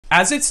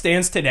As it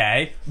stands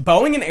today,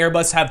 Boeing and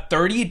Airbus have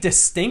 30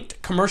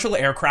 distinct commercial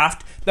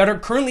aircraft that are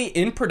currently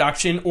in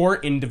production or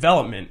in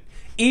development,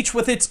 each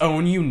with its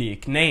own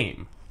unique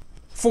name.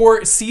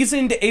 For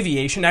seasoned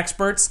aviation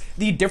experts,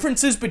 the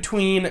differences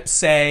between,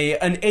 say,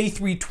 an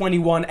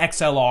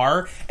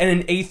A321XLR and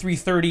an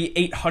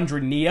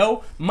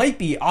A330-800neo might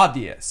be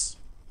obvious.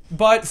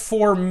 But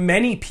for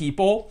many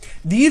people,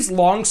 these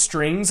long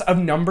strings of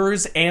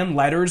numbers and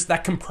letters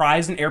that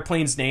comprise an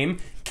airplane's name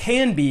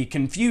can be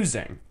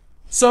confusing.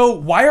 So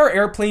why are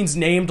airplanes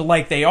named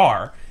like they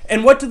are?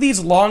 And what do these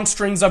long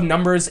strings of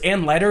numbers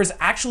and letters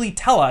actually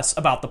tell us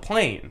about the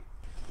plane?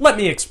 Let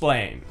me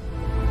explain.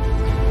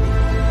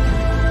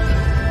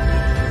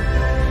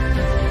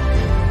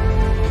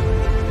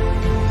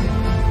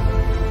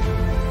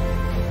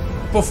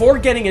 Before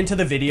getting into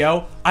the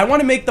video, I want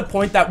to make the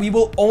point that we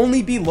will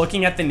only be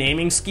looking at the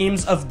naming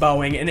schemes of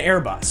Boeing and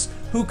Airbus,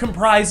 who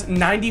comprise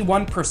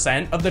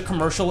 91% of the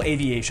commercial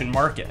aviation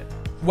market.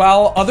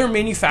 While other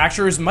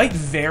manufacturers might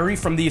vary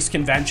from these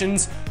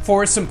conventions,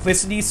 for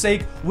simplicity's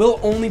sake, we'll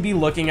only be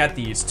looking at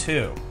these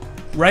two.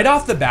 Right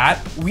off the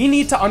bat, we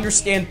need to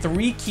understand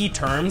three key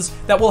terms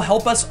that will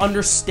help us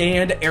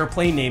understand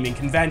airplane naming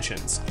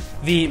conventions: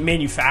 the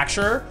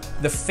manufacturer,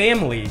 the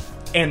family,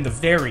 and the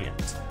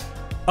variant.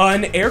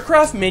 An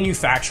aircraft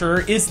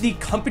manufacturer is the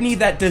company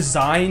that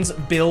designs,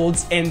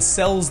 builds, and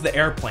sells the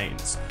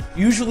airplanes.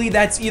 Usually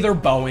that's either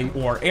Boeing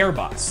or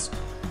Airbus.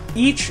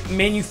 Each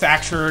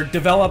manufacturer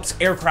develops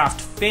aircraft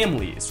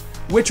families,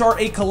 which are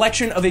a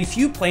collection of a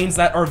few planes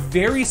that are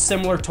very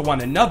similar to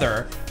one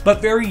another,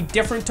 but very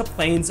different to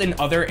planes in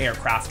other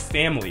aircraft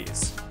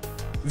families.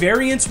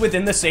 Variants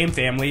within the same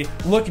family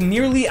look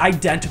nearly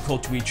identical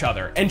to each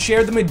other and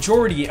share the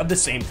majority of the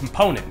same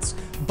components,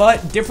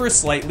 but differ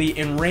slightly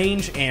in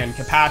range and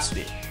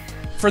capacity.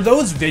 For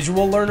those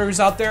visual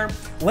learners out there,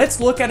 let's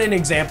look at an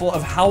example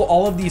of how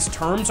all of these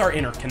terms are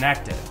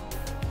interconnected.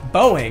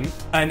 Boeing,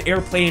 an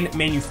airplane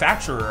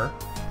manufacturer,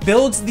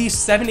 builds the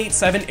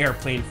 787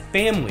 airplane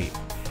family,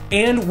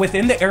 and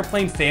within the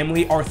airplane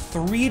family are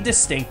three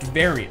distinct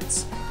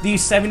variants: the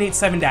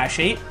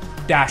 787-8,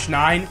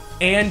 -9,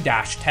 and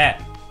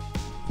 -10.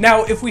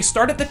 Now, if we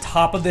start at the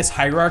top of this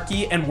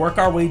hierarchy and work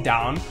our way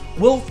down,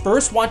 we'll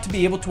first want to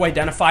be able to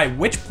identify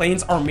which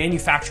planes are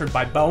manufactured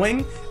by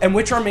Boeing and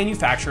which are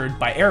manufactured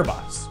by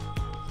Airbus.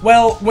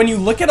 Well, when you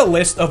look at a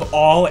list of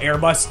all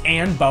Airbus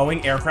and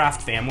Boeing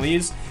aircraft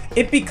families,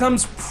 it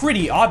becomes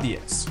pretty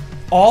obvious.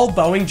 All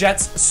Boeing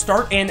jets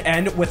start and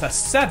end with a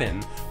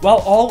 7, while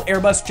all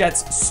Airbus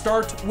jets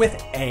start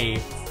with a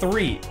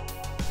 3.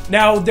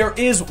 Now, there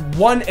is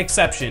one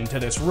exception to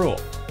this rule.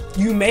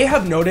 You may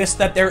have noticed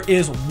that there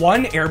is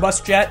one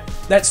Airbus jet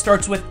that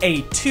starts with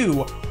a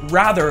 2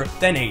 rather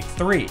than a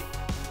 3.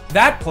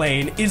 That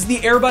plane is the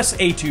Airbus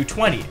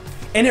A220,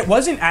 and it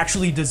wasn't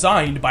actually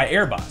designed by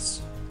Airbus.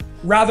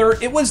 Rather,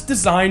 it was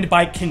designed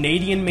by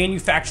Canadian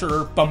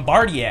manufacturer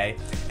Bombardier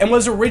and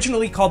was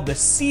originally called the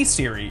C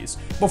Series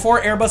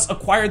before Airbus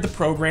acquired the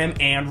program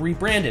and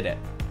rebranded it.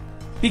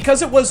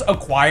 Because it was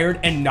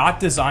acquired and not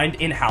designed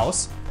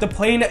in-house, the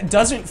plane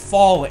doesn't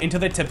fall into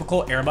the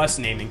typical Airbus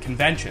naming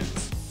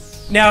conventions.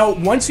 Now,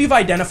 once you've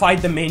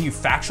identified the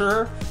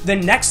manufacturer, the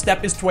next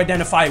step is to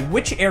identify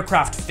which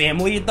aircraft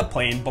family the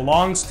plane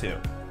belongs to.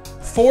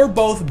 For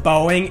both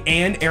Boeing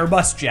and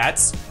Airbus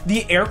jets,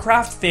 the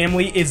aircraft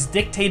family is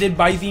dictated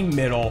by the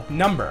middle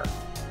number.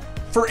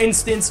 For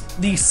instance,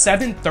 the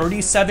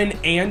 737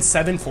 and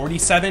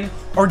 747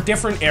 are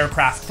different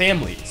aircraft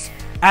families,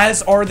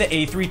 as are the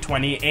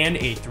A320 and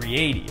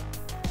A380.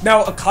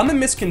 Now, a common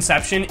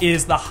misconception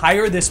is the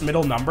higher this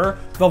middle number,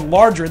 the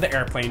larger the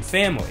airplane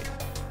family.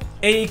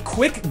 A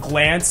quick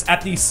glance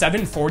at the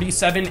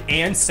 747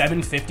 and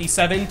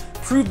 757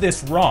 prove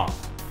this wrong.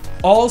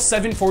 All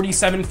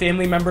 747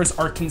 family members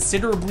are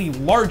considerably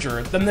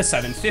larger than the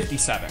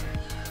 757.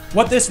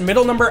 What this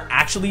middle number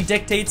actually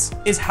dictates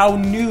is how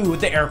new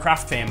the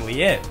aircraft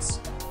family is.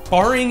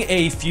 Barring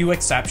a few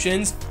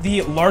exceptions,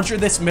 the larger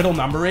this middle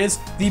number is,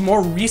 the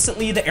more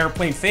recently the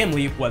airplane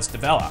family was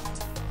developed.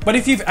 But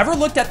if you've ever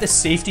looked at the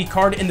safety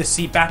card in the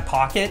seat back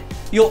pocket,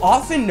 you'll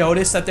often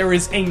notice that there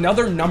is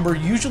another number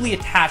usually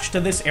attached to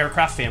this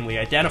aircraft family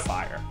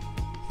identifier.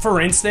 For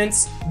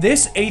instance,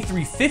 this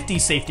A350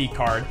 safety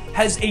card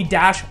has a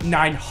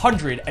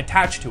 -900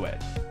 attached to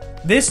it.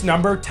 This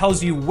number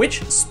tells you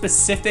which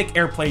specific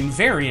airplane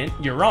variant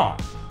you're on.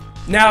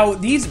 Now,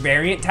 these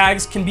variant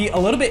tags can be a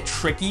little bit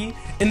tricky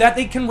in that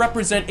they can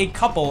represent a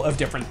couple of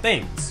different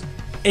things.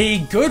 A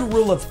good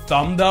rule of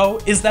thumb,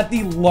 though, is that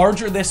the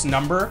larger this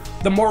number,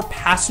 the more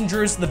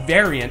passengers the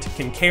variant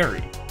can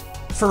carry.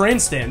 For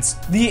instance,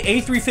 the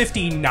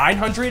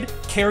A350-900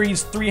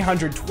 carries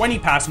 320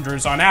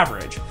 passengers on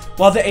average,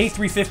 while the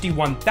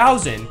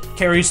A350-1000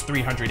 carries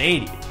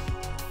 380.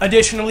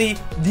 Additionally,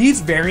 these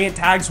variant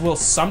tags will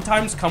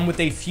sometimes come with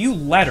a few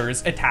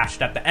letters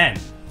attached at the end.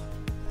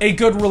 A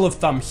good rule of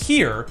thumb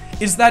here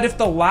is that if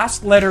the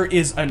last letter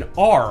is an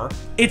R,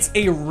 it's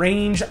a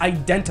range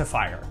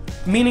identifier,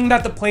 meaning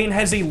that the plane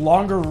has a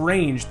longer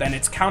range than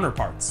its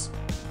counterparts.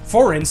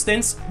 For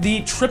instance,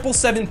 the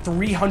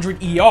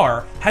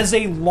 777-300ER has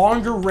a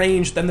longer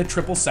range than the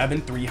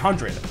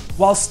 777-300,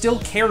 while still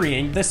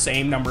carrying the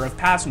same number of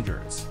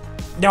passengers.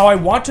 Now, I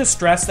want to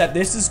stress that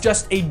this is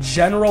just a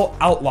general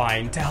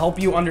outline to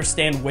help you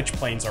understand which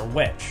planes are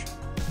which.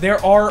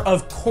 There are,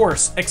 of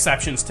course,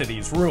 exceptions to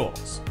these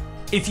rules.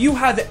 If you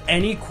have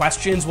any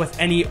questions with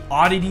any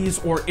oddities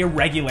or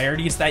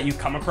irregularities that you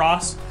come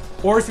across,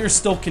 or if you're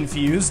still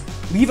confused,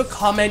 leave a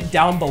comment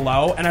down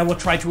below and I will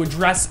try to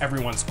address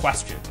everyone's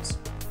questions.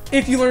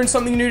 If you learned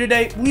something new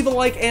today, leave a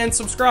like and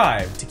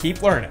subscribe to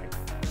keep learning.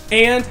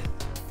 And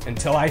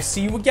until I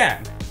see you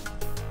again,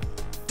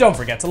 don't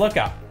forget to look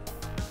up.